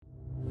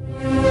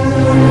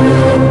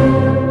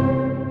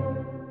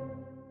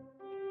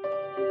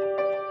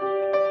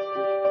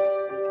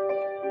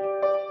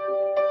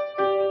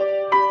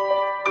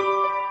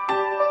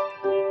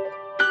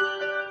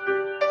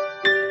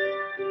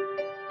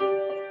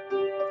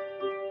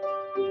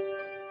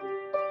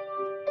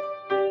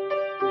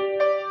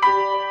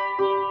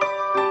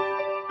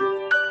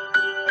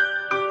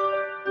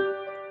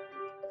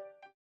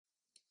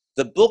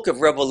The book of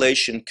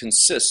Revelation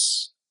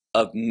consists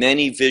of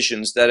many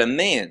visions that a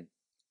man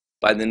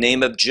by the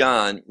name of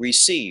John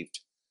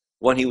received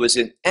when he was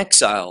in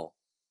exile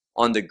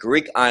on the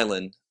Greek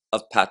island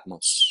of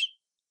Patmos.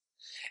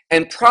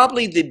 And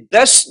probably the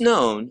best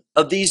known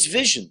of these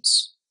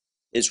visions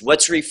is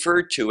what's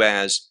referred to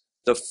as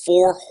the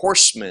four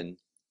horsemen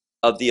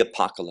of the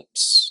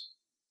apocalypse.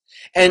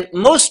 And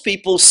most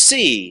people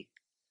see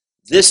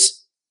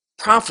this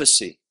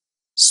prophecy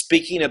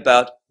speaking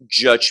about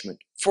judgment.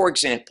 For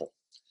example,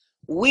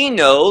 we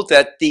know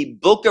that the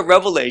book of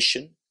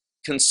Revelation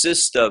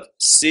consists of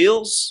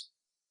seals,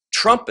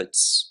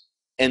 trumpets,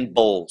 and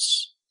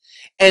bowls.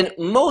 And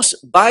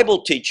most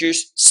Bible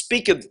teachers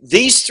speak of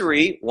these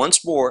three,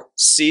 once more,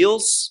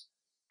 seals,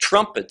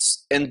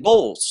 trumpets, and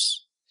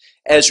bowls,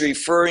 as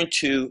referring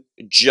to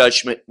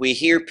judgment. We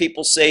hear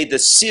people say the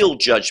seal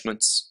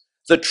judgments,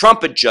 the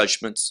trumpet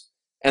judgments,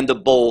 and the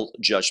bowl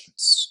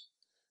judgments.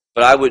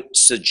 But I would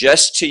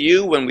suggest to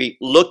you, when we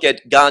look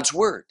at God's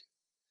word,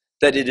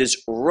 that it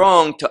is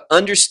wrong to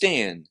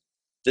understand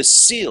the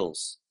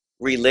seals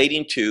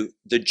relating to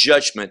the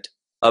judgment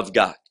of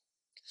God.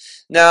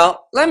 Now,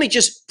 let me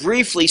just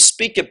briefly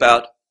speak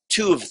about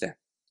two of them,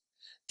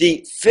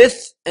 the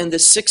fifth and the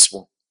sixth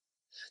one.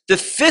 The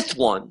fifth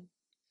one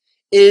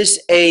is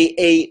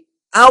a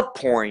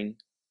outpouring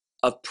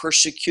of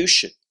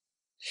persecution.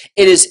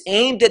 It is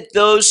aimed at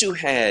those who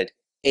had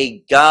a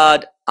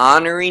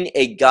God-honoring,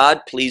 a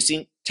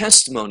God-pleasing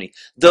testimony,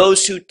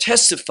 those who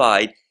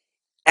testified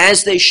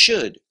as they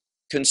should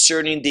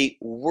concerning the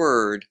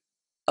word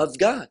of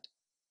God.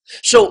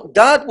 So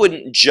God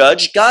wouldn't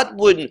judge, God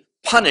wouldn't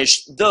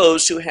punish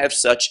those who have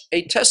such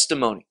a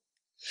testimony.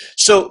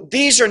 So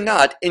these are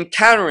not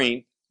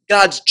encountering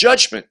God's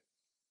judgment,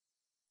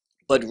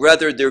 but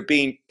rather they're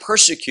being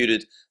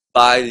persecuted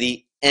by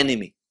the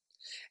enemy.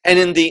 And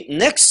in the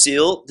next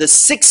seal, the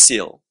sixth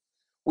seal,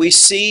 we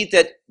see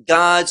that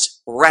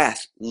God's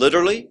wrath,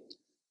 literally,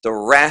 the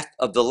wrath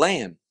of the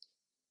Lamb,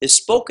 is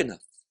spoken of.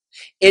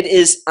 It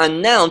is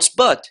announced,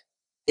 but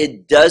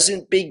it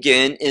doesn't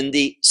begin in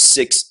the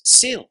sixth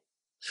seal.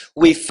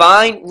 We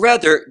find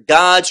rather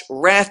God's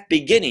wrath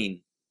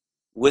beginning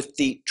with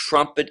the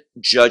trumpet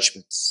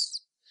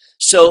judgments.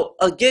 So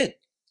again,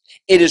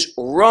 it is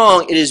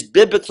wrong, it is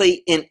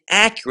biblically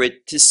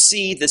inaccurate to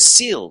see the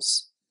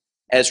seals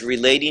as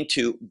relating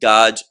to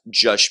God's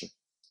judgment.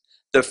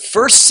 The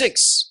first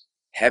six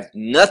have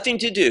nothing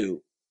to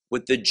do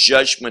with the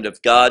judgment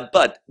of God,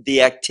 but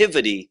the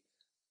activity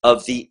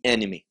of the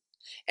enemy.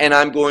 And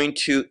I'm going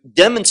to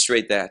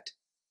demonstrate that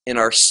in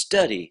our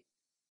study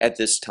at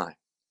this time.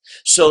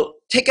 So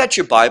take out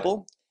your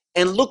Bible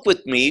and look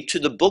with me to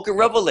the book of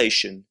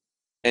Revelation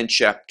and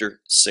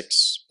chapter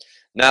 6.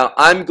 Now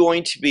I'm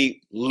going to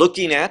be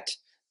looking at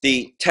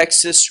the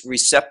Textus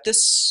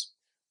Receptus,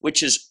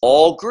 which is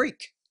all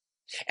Greek.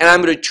 And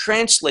I'm going to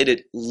translate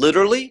it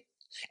literally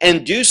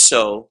and do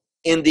so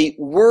in the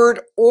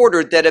word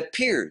order that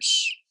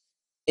appears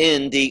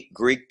in the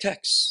Greek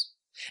text.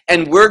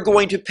 And we're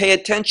going to pay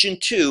attention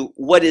to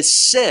what is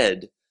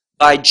said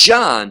by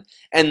John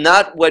and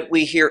not what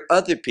we hear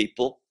other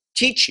people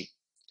teaching.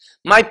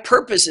 My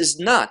purpose is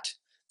not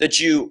that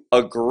you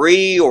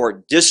agree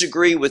or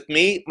disagree with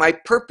me. My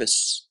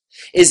purpose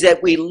is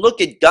that we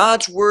look at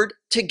God's word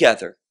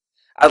together.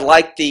 I'd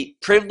like the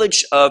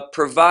privilege of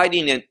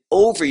providing an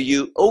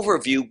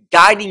overview,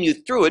 guiding you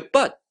through it,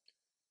 but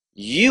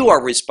you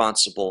are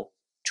responsible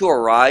to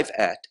arrive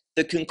at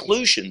the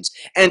conclusions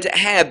and to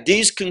have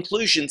these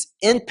conclusions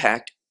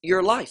impact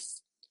your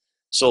life.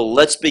 So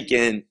let's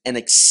begin an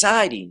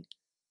exciting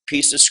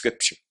piece of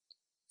scripture.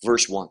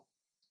 Verse 1.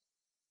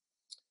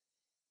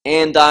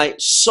 And I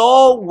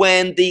saw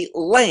when the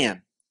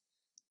Lamb,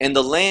 and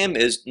the Lamb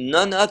is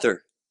none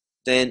other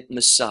than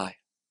Messiah,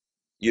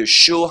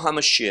 Yeshua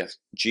HaMashiach,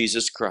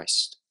 Jesus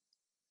Christ.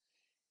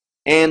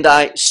 And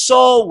I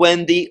saw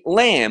when the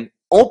Lamb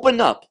opened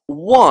up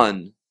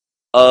one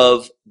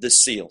of the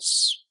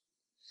seals.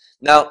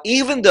 Now,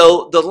 even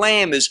though the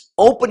Lamb is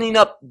opening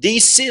up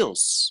these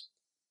seals,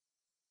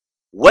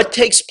 what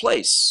takes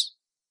place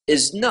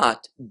is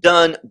not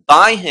done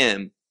by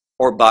him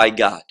or by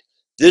God.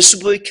 This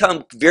will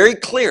become very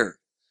clear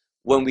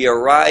when we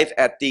arrive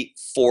at the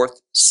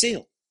fourth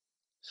seal.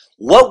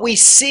 What we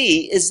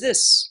see is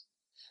this,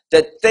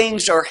 that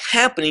things are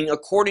happening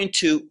according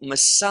to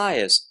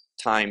Messiah's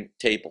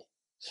timetable,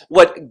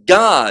 what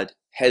God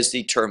has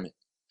determined.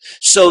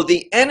 So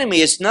the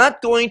enemy is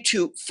not going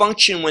to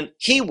function when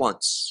he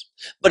wants,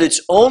 but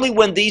it's only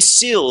when these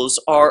seals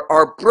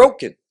are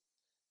broken,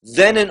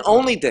 then and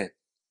only then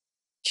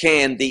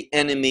can the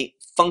enemy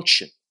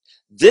function.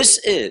 This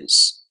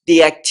is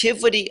the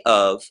activity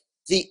of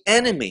the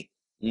enemy,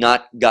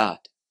 not God.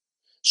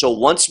 So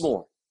once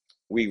more,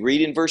 we read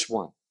in verse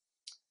 1.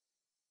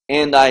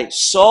 And I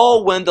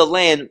saw when the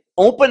Lamb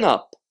opened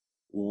up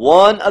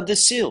one of the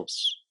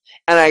seals,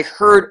 and I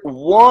heard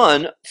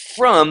one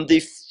from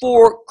the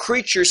four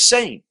creatures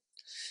saying.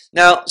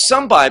 Now,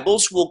 some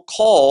Bibles will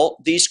call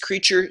these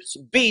creatures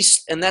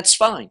beasts, and that's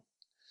fine.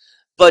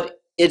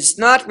 But it's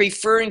not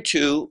referring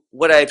to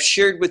what I've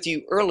shared with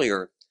you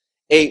earlier,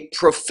 a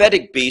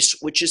prophetic beast,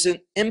 which is an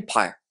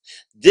empire.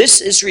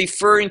 This is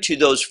referring to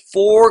those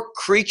four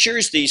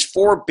creatures, these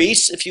four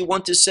beasts, if you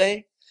want to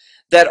say,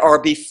 that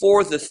are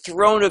before the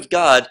throne of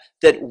God,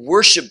 that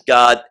worship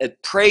God,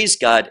 that praise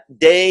God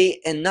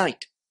day and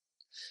night.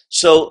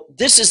 So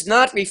this is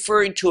not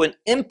referring to an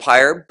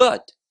empire,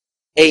 but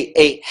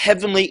a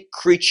heavenly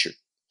creature.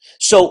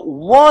 So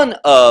one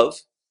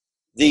of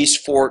these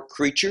four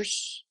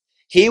creatures,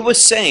 he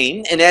was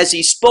saying, and as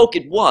he spoke,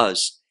 it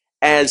was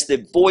as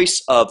the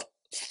voice of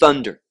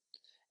thunder.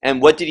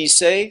 And what did he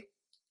say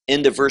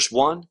in the verse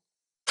 1?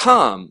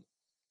 Come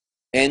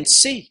and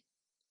see.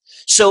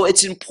 So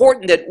it's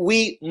important that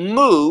we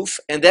move,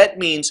 and that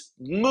means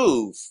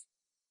move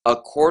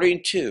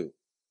according to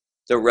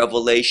the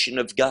revelation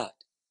of God.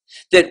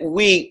 That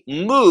we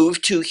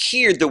move to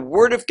hear the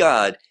Word of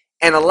God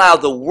and allow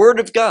the Word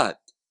of God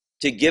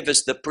to give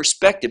us the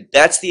perspective.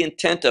 That's the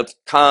intent of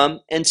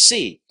come and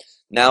see.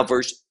 Now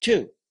verse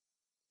 2.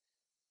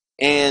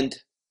 And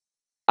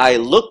I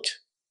looked,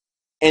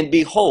 and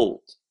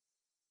behold,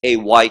 a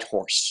white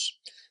horse.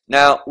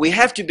 Now we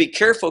have to be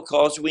careful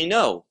because we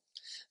know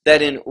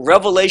that in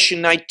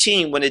Revelation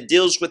 19, when it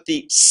deals with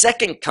the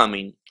second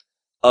coming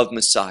of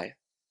Messiah,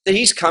 that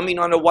he's coming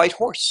on a white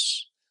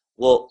horse.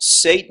 Well,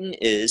 Satan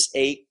is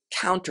a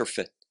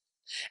counterfeit.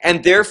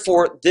 And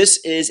therefore, this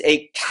is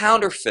a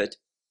counterfeit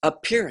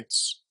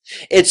appearance.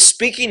 It's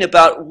speaking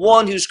about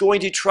one who's going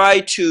to try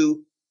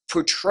to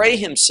portray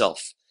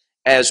himself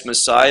as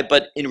Messiah,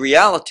 but in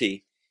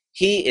reality,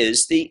 he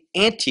is the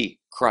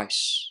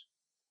Antichrist.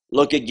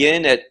 Look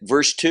again at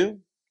verse 2.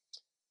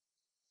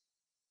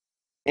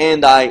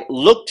 And I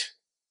looked,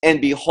 and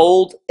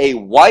behold, a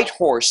white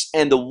horse,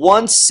 and the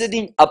one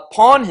sitting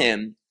upon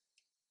him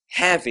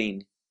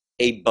having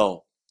a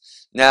bow.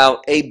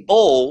 Now, a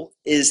bow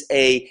is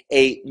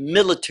a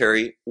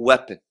military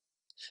weapon.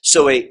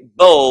 So a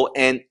bow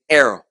and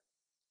arrow.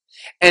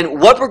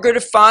 And what we're going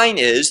to find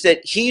is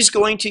that he's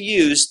going to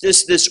use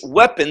this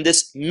weapon,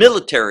 this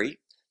military,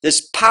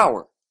 this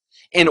power,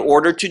 in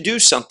order to do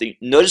something.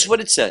 Notice what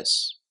it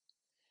says.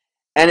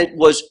 And it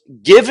was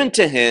given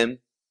to him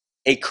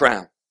a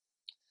crown.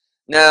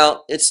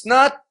 Now, it's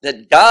not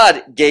that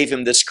God gave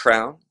him this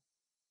crown.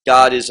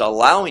 God is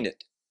allowing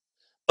it.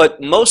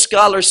 But most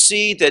scholars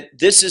see that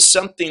this is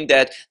something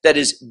that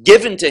is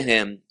given to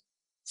him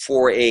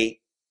for a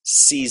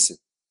season.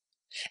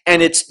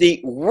 And it's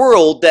the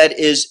world that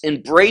is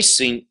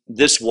embracing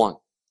this one.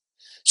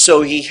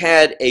 So he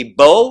had a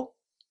bow,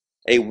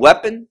 a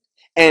weapon,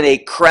 and a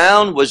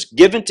crown was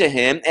given to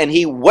him, and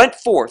he went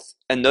forth,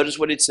 and notice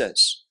what it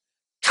says,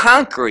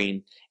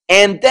 conquering,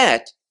 and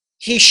that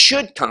he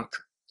should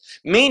conquer.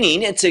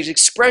 Meaning, it's an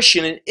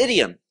expression, an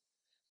idiom,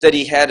 that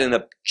he had an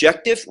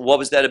objective. What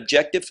was that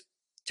objective?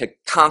 To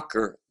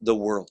conquer the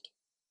world.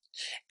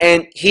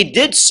 And he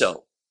did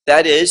so.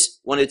 That is,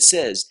 when it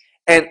says,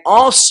 and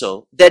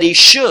also that he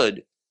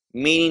should,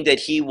 meaning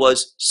that he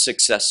was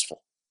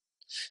successful.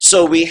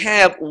 So we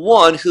have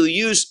one who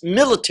used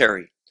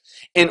military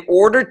in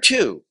order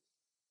to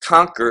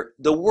conquer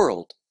the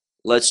world.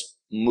 Let's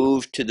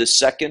move to the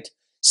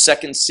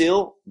second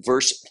seal,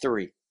 verse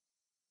 3.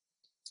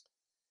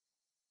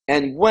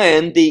 And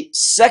when the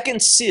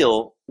second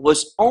seal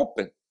was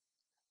opened,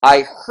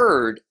 I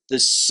heard the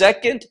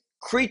second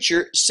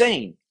creature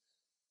saying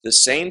the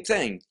same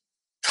thing,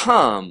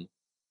 come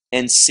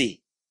and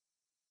see.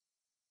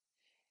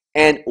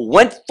 And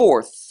went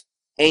forth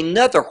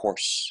another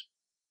horse.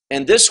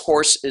 And this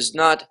horse is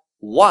not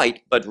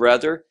white, but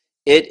rather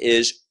it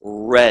is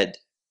red.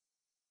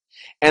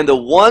 And the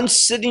one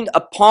sitting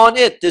upon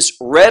it, this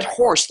red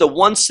horse, the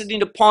one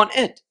sitting upon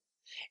it,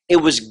 it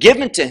was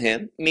given to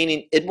him,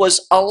 meaning it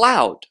was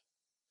allowed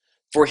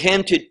for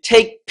him to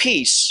take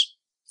peace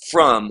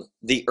from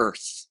the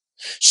earth.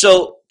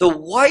 So the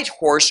white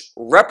horse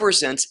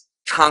represents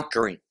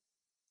conquering,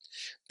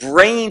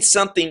 bringing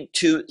something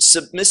to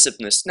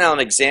submissiveness. Now,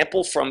 an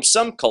example from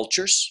some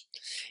cultures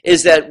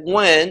is that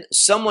when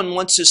someone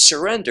wants to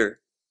surrender,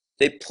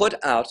 they put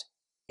out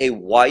a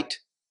white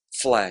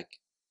flag.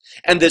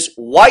 And this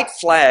white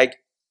flag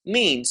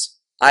means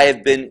I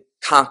have been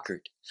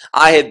conquered.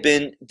 I have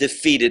been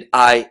defeated.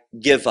 I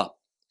give up.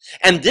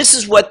 And this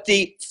is what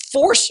the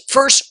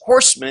first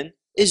horseman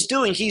is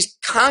doing. He's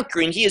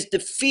conquering. He has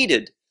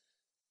defeated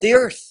the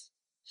earth.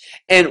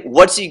 And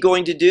what's he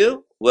going to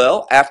do?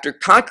 Well, after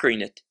conquering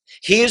it,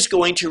 he is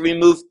going to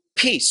remove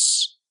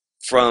peace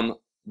from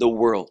the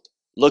world.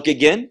 Look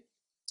again,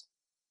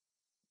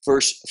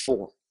 verse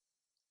 4.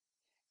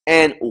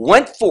 And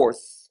went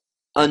forth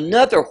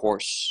another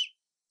horse,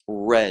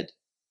 red.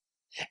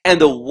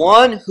 And the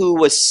one who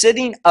was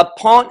sitting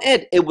upon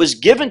it, it was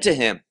given to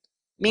him,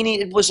 meaning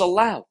it was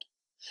allowed,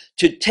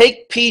 to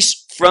take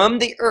peace from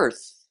the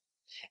earth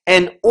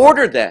and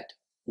order that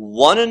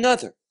one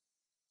another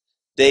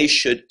they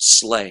should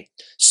slay.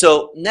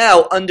 So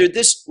now, under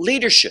this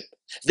leadership,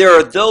 there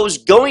are those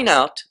going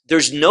out,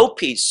 there's no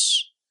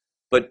peace,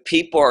 but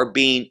people are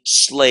being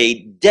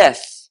slayed.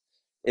 Death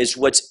is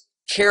what's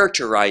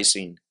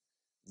characterizing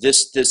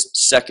this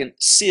second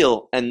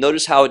seal. And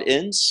notice how it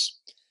ends.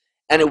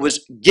 And it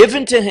was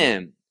given to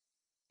him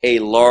a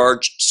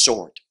large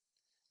sword.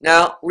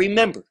 Now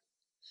remember,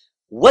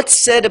 what's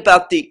said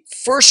about the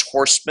first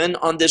horseman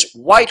on this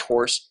white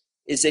horse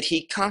is that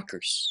he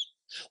conquers.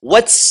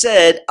 What's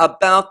said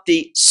about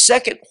the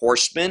second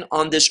horseman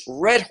on this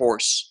red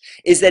horse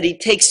is that he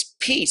takes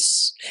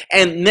peace,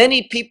 and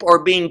many people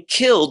are being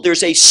killed.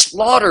 There's a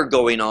slaughter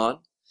going on.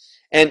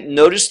 And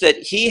notice that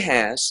he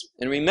has,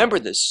 and remember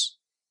this,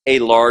 a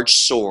large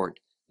sword.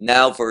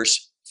 Now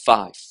verse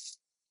 5.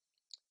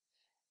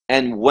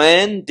 And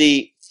when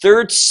the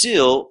third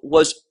seal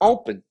was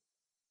opened,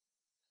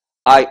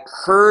 I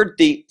heard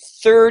the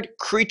third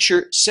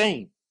creature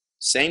saying,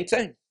 same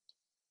thing,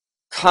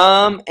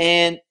 come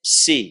and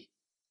see.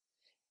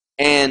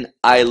 And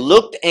I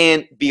looked,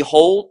 and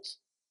behold,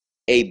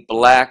 a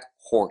black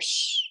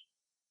horse,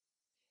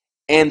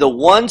 and the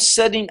one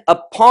sitting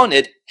upon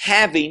it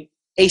having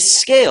a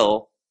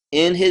scale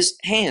in his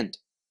hand.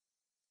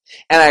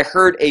 And I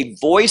heard a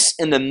voice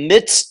in the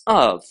midst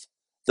of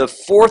the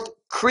fourth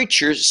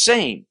creature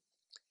saying,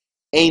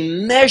 a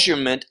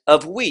measurement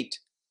of wheat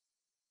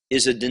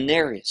is a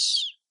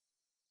denarius,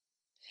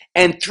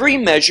 and 3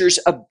 measures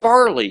of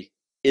barley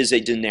is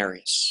a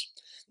denarius.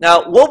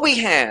 Now, what we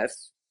have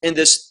in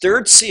this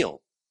third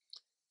seal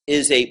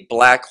is a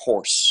black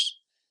horse.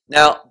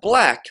 Now,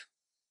 black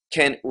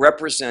can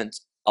represent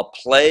a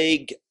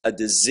plague, a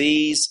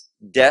disease,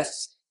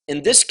 death.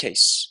 In this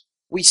case,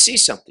 we see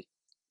something.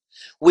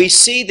 We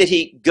see that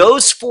he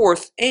goes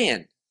forth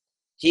and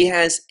he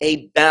has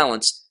a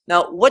balance.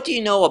 Now, what do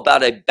you know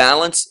about a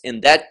balance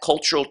in that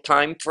cultural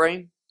time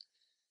frame?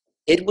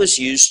 It was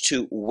used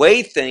to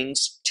weigh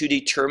things to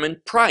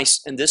determine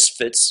price, and this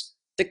fits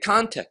the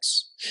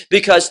context.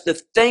 Because the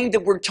thing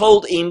that we're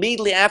told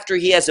immediately after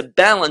he has a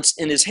balance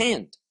in his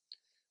hand,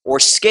 or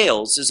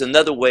scales is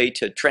another way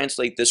to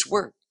translate this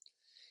word,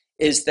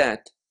 is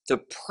that the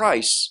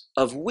price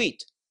of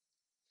wheat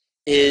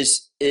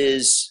is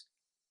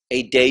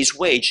a day's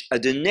wage. A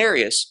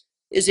denarius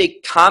is a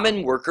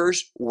common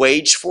worker's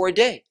wage for a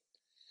day.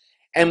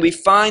 And we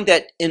find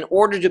that in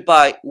order to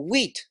buy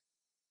wheat,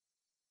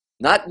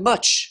 not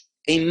much,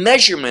 a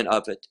measurement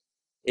of it,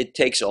 it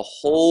takes a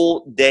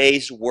whole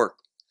day's work.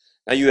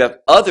 Now you have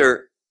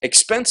other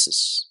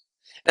expenses.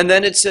 And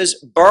then it says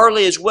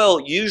barley as well,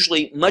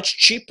 usually much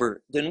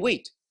cheaper than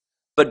wheat.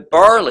 But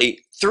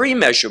barley, 3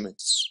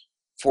 measurements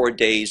for a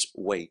day's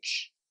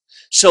wage.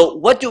 So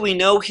what do we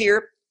know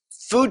here?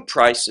 Food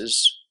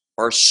prices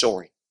are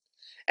soaring.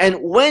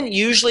 And when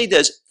usually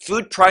does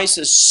food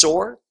prices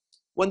soar?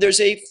 When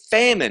there's a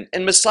famine.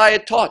 And Messiah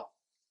taught.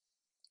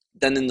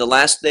 Then in the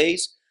last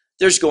days,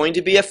 there's going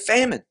to be a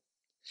famine.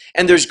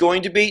 And there's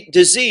going to be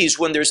disease.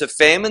 When there's a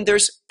famine,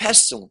 there's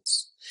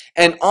pestilence.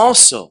 And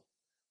also,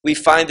 we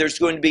find there's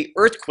going to be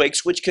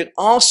earthquakes, which can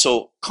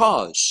also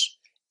cause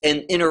an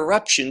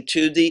interruption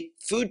to the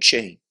food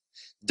chain,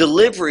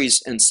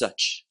 deliveries and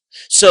such.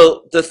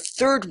 So the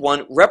third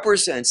one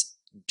represents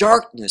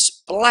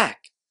darkness,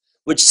 black,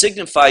 which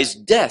signifies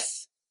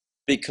death,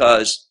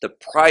 because the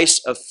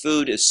price of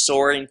food is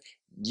soaring.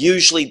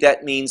 Usually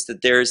that means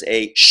that there's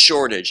a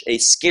shortage, a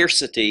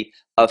scarcity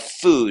of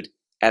food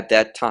at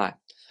that time.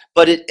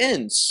 But it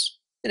ends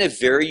in a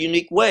very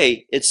unique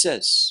way. It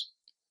says,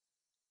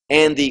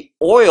 and the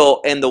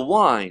oil and the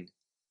wine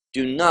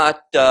do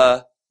not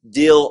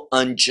deal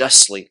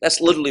unjustly.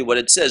 That's literally what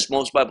it says.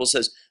 Most Bible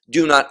says,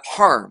 do not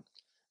harm.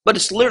 But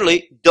it's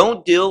literally,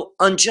 don't deal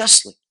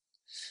unjustly.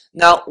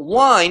 Now,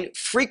 wine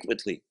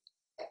frequently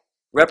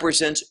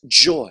represents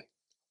joy.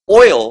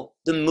 Oil,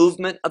 the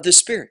movement of the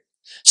Spirit.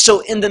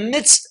 So in the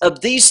midst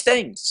of these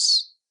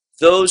things,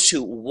 those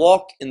who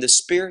walk in the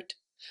Spirit,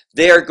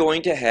 they are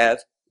going to have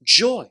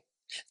joy.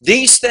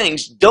 These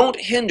things don't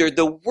hinder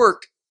the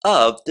work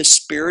of the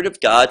Spirit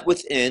of God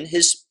within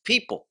His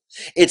people.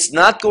 It's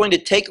not going to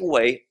take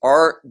away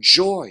our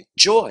joy.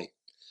 Joy.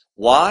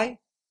 Why?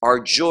 Our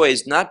joy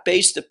is not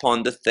based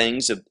upon the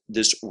things of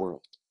this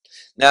world.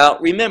 Now,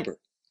 remember,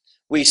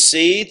 we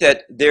see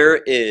that there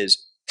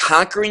is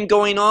conquering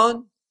going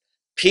on.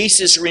 Peace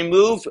is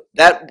removed.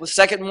 That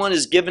second one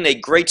is given a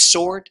great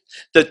sword.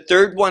 The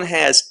third one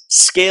has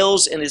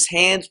scales in his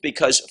hands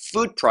because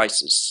food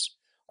prices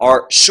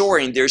are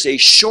soaring. There's a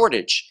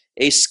shortage,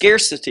 a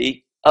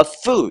scarcity of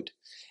food.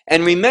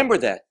 And remember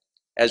that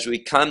as we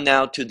come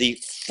now to the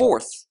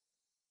fourth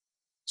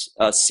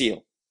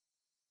seal.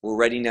 We're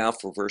ready now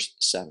for verse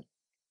 7.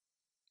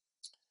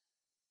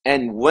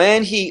 And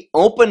when he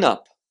opened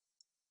up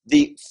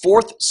the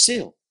fourth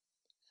seal,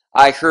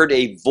 I heard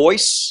a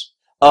voice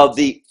of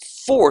the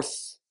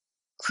fourth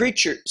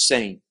creature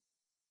saying,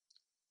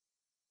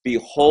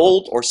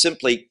 behold, or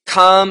simply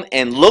come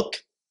and look.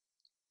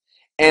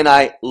 And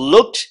I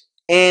looked,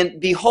 and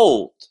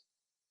behold,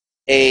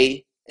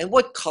 and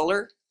what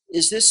color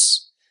is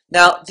this?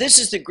 Now, this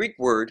is the Greek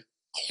word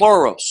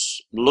chloros.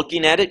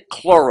 Looking at it,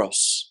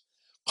 chloros.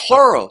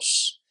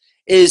 Chloros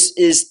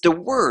is the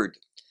word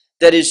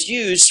that is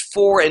used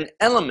for an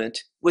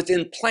element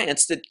within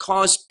plants that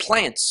cause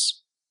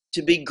plants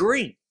to be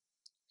green.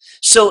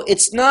 So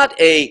it's not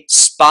a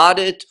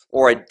spotted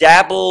or a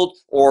dabbled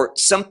or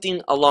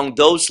something along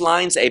those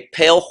lines, a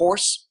pale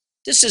horse.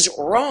 This is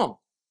wrong.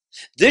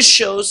 This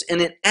shows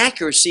an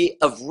inaccuracy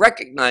of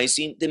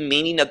recognizing the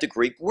meaning of the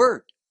Greek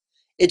word.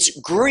 It's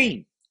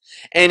green.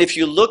 And if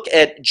you look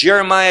at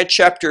Jeremiah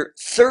chapter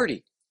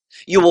 30,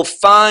 you will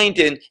find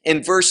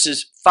in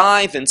verses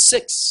 5 and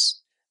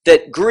 6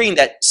 that green,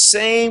 that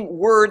same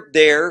word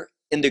there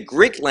in the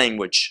Greek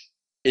language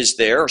is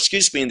there, or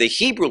excuse me, in the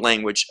Hebrew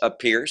language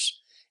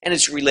appears, and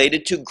it's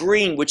related to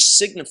green, which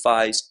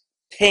signifies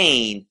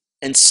pain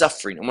and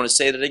suffering. I want to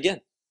say that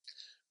again.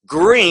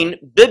 Green,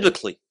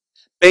 biblically,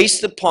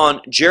 based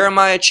upon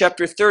Jeremiah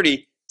chapter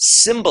 30,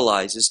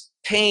 symbolizes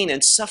pain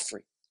and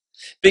suffering,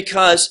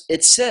 because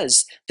it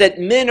says that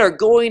men are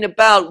going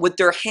about with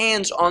their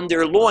hands on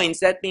their loins.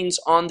 That means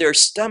on their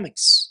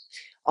stomachs,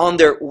 on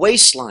their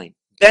waistline,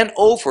 bent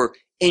over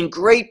in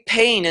great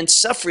pain and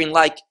suffering,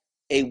 like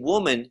a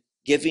woman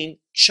giving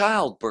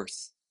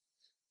childbirth.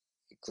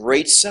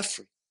 Great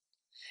suffering.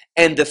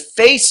 And the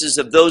faces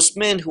of those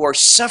men who are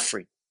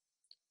suffering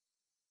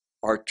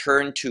are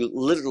turned to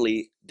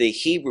literally the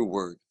Hebrew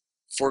word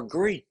for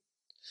green.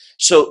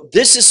 So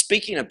this is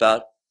speaking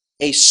about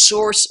a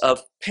source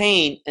of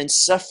pain and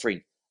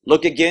suffering.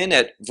 Look again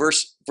at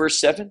verse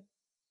 7.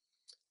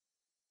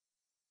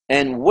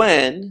 And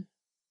when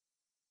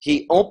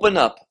he opened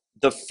up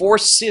the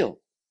fourth seal,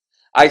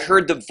 I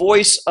heard the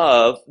voice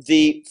of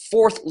the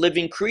fourth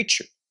living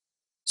creature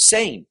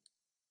saying,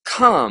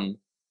 "Come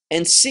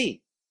and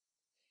see."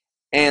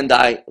 And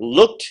I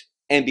looked,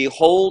 and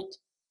behold,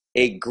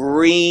 a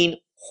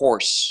green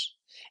horse.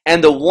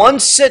 And the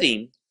one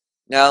sitting,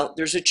 now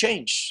there's a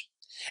change.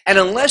 And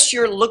unless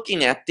you're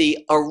looking at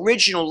the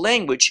original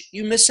language,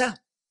 you miss out.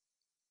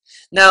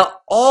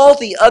 Now, all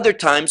the other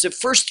times, the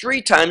first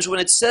 3 times when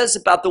it says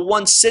about the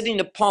one sitting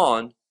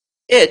upon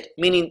it,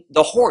 meaning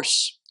the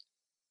horse,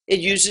 it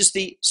uses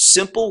the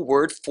simple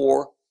word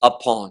for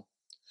upon.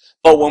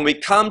 But when we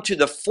come to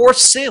the fourth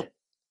seal,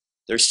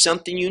 there's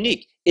something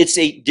unique. It's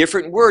a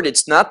different word.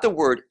 It's not the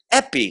word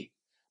epi,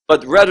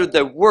 but rather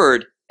the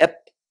word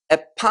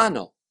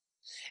epano.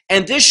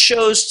 And this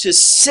shows to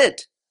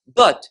sit,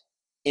 but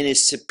in a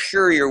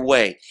superior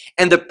way.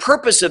 And the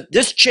purpose of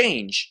this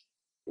change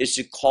is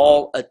to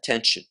call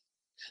attention.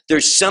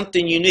 There's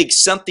something unique,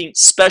 something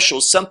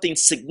special, something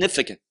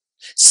significant,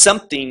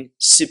 something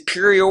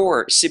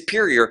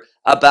superior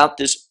about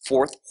this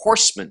fourth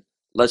horseman.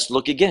 Let's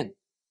look again.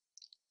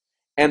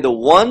 And the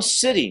one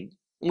sitting,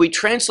 we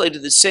translate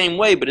it the same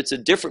way, but it's a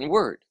different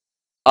word,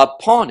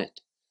 upon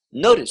it.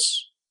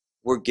 Notice,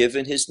 we're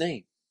given his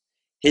name.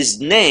 His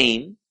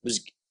name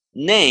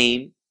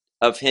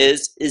of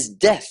his is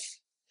death.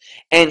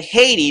 And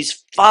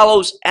Hades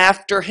follows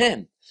after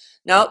him.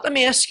 Now, let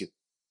me ask you,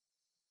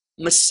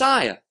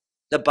 Messiah,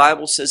 the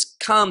Bible says,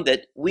 come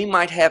that we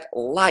might have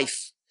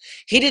life.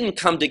 He didn't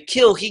come to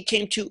kill, he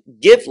came to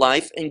give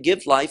life and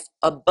give life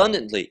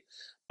abundantly.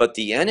 But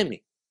the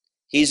enemy,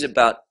 he's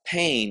about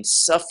pain,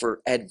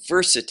 suffer,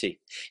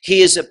 adversity.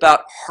 He is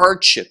about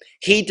hardship.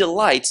 He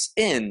delights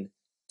in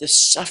the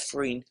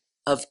suffering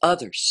of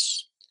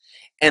others.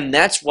 And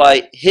that's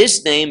why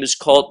his name is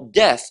called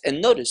death.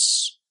 And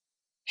notice,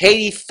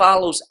 Hades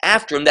follows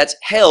after him. That's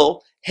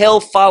hell.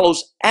 Hell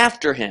follows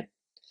after him.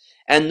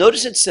 And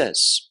notice it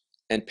says,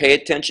 and pay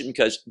attention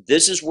because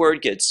this is where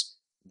it gets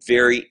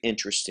very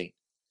interesting.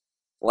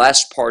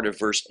 Last part of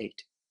verse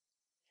 8.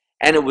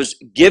 And it was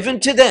given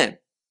to them,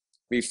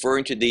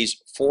 referring to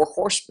these 4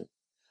 horsemen,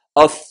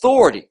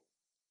 authority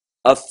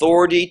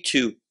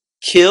to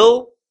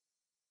kill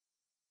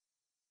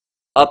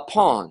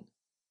upon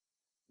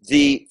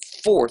the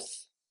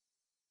fourth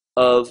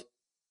of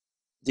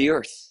the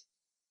earth,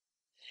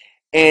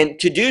 and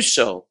to do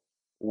so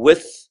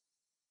with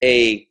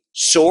a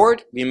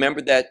sword.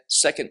 Remember that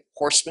second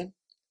horseman?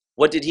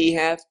 What did he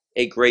have?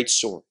 A great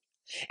sword.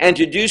 And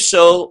to do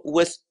so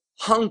with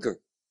hunger,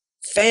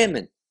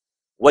 famine.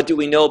 What do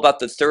we know about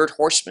the third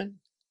horseman?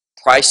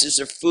 Prices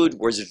of food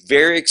was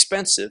very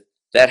expensive.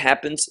 That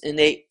happens in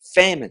a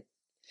famine.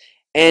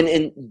 And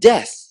in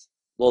death,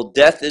 well,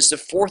 death is the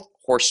fourth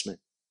horseman.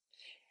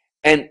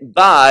 And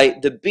by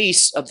the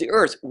beasts of the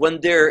earth, when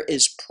there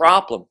is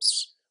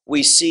problems,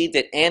 we see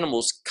that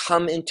animals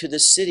come into the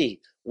city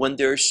when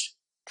there's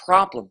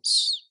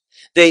problems.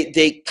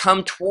 They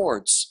come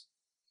towards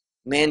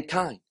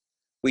mankind.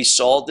 We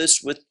saw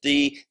this with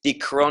the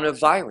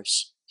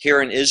coronavirus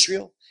here in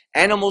Israel.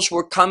 Animals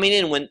were coming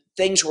in when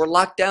things were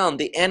locked down.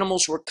 The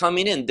animals were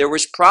coming in. There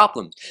was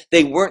problems.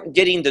 They weren't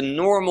getting the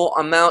normal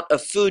amount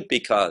of food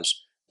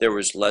because there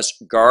was less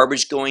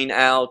garbage going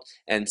out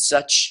and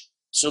such.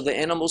 So the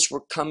animals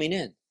were coming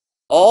in.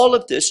 All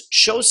of this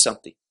shows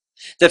something.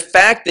 The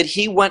fact that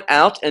he went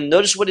out, and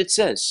notice what it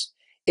says.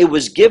 It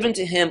was given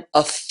to him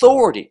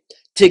authority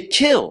to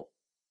kill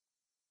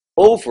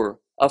over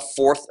a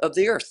fourth of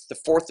the earth. The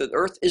fourth of the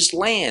earth is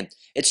land.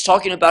 It's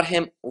talking about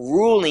him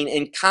ruling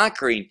and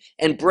conquering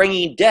and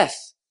bringing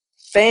death,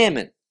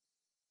 famine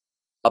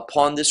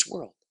upon this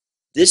world.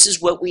 This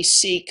is what we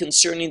see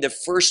concerning the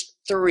first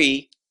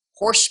 3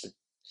 horsemen.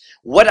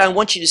 What I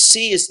want you to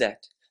see is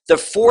that the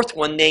fourth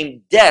one,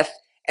 named death,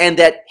 and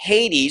that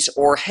Hades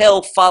or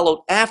hell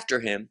followed after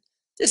him,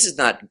 this is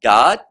not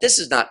God. This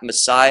is not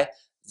Messiah.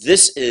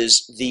 This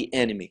is the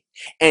enemy.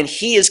 And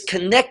he is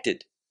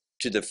connected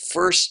to the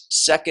first,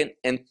 second,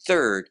 and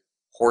third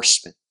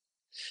horsemen.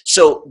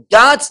 So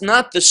God's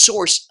not the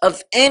source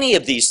of any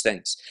of these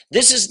things.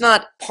 This is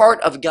not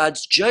part of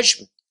God's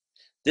judgment.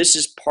 This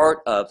is part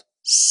of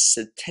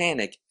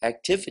satanic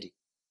activity.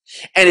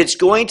 And it's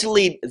going to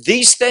lead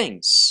these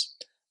things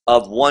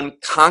of one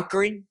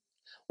conquering,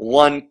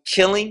 one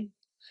killing,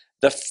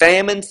 the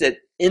famines, that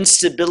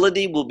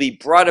instability will be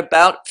brought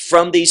about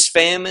from these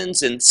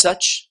famines and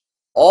such.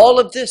 All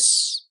of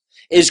this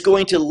is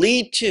going to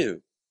lead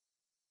to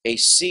a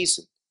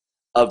season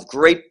of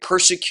great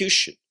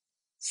persecution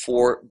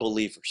for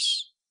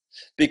believers,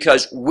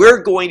 because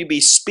we're going to be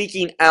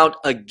speaking out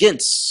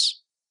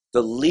against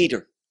the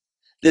leader,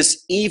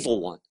 this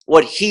evil one,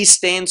 what he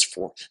stands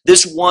for,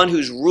 this one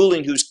who's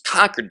ruling, who's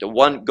conquered, the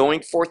one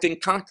going forth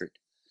and conquered.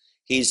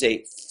 He's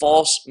a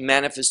false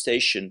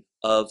manifestation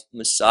of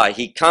Messiah.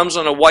 He comes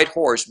on a white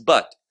horse,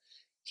 but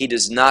he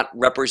does not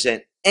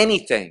represent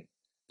anything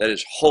that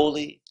is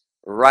holy,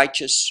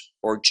 righteous,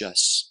 or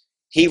just.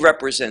 He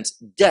represents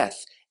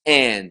death,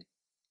 and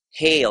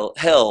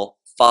hell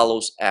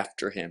follows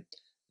after him.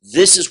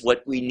 This is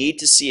what we need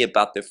to see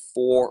about the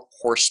four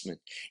horsemen.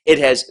 It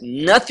has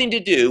nothing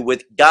to do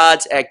with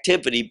God's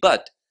activity,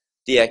 but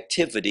the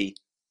activity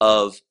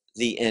of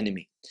the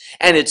enemy.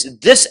 And it's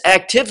this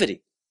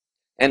activity,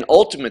 and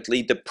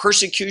ultimately the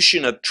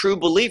persecution of true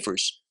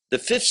believers, the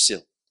fifth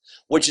seal,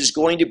 which is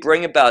going to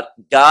bring about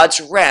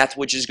God's wrath,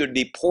 which is going to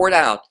be poured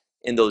out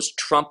in those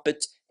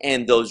trumpets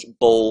and those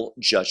bowl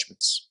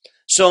judgments.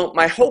 So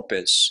my hope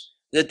is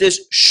that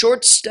this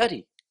short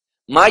study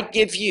might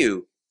give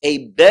you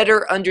a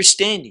better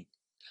understanding,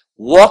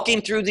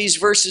 walking through these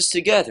verses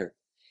together,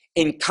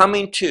 in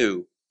coming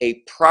to a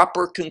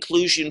proper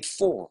conclusion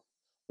for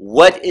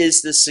what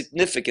is the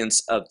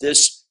significance of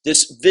this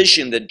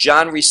vision that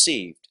John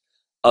received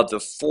of the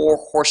four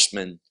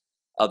horsemen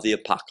of the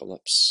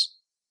apocalypse.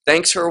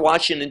 Thanks for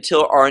watching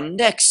until our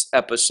next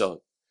episode.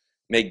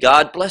 May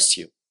God bless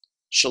you.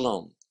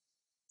 Shalom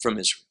from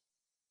Israel.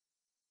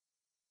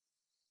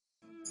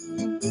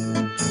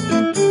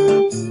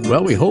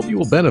 Well, we hope you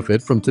will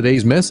benefit from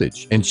today's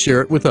message and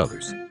share it with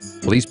others.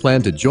 Please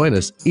plan to join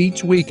us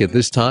each week at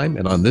this time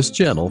and on this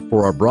channel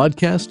for our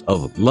broadcast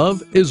of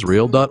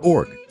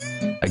loveisrael.org.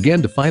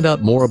 Again, to find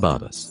out more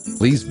about us,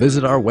 please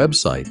visit our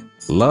website,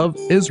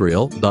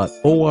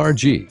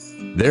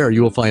 loveisrael.org. There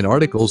you will find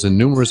articles and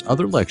numerous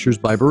other lectures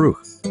by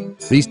Baruch.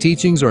 These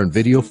teachings are in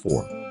video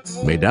form.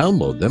 You may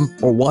download them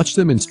or watch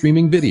them in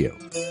streaming video.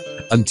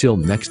 Until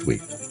next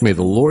week, may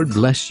the Lord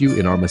bless you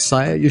in our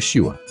Messiah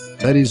Yeshua,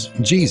 that is,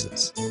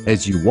 Jesus,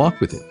 as you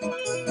walk with him.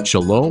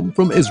 Shalom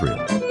from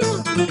Israel.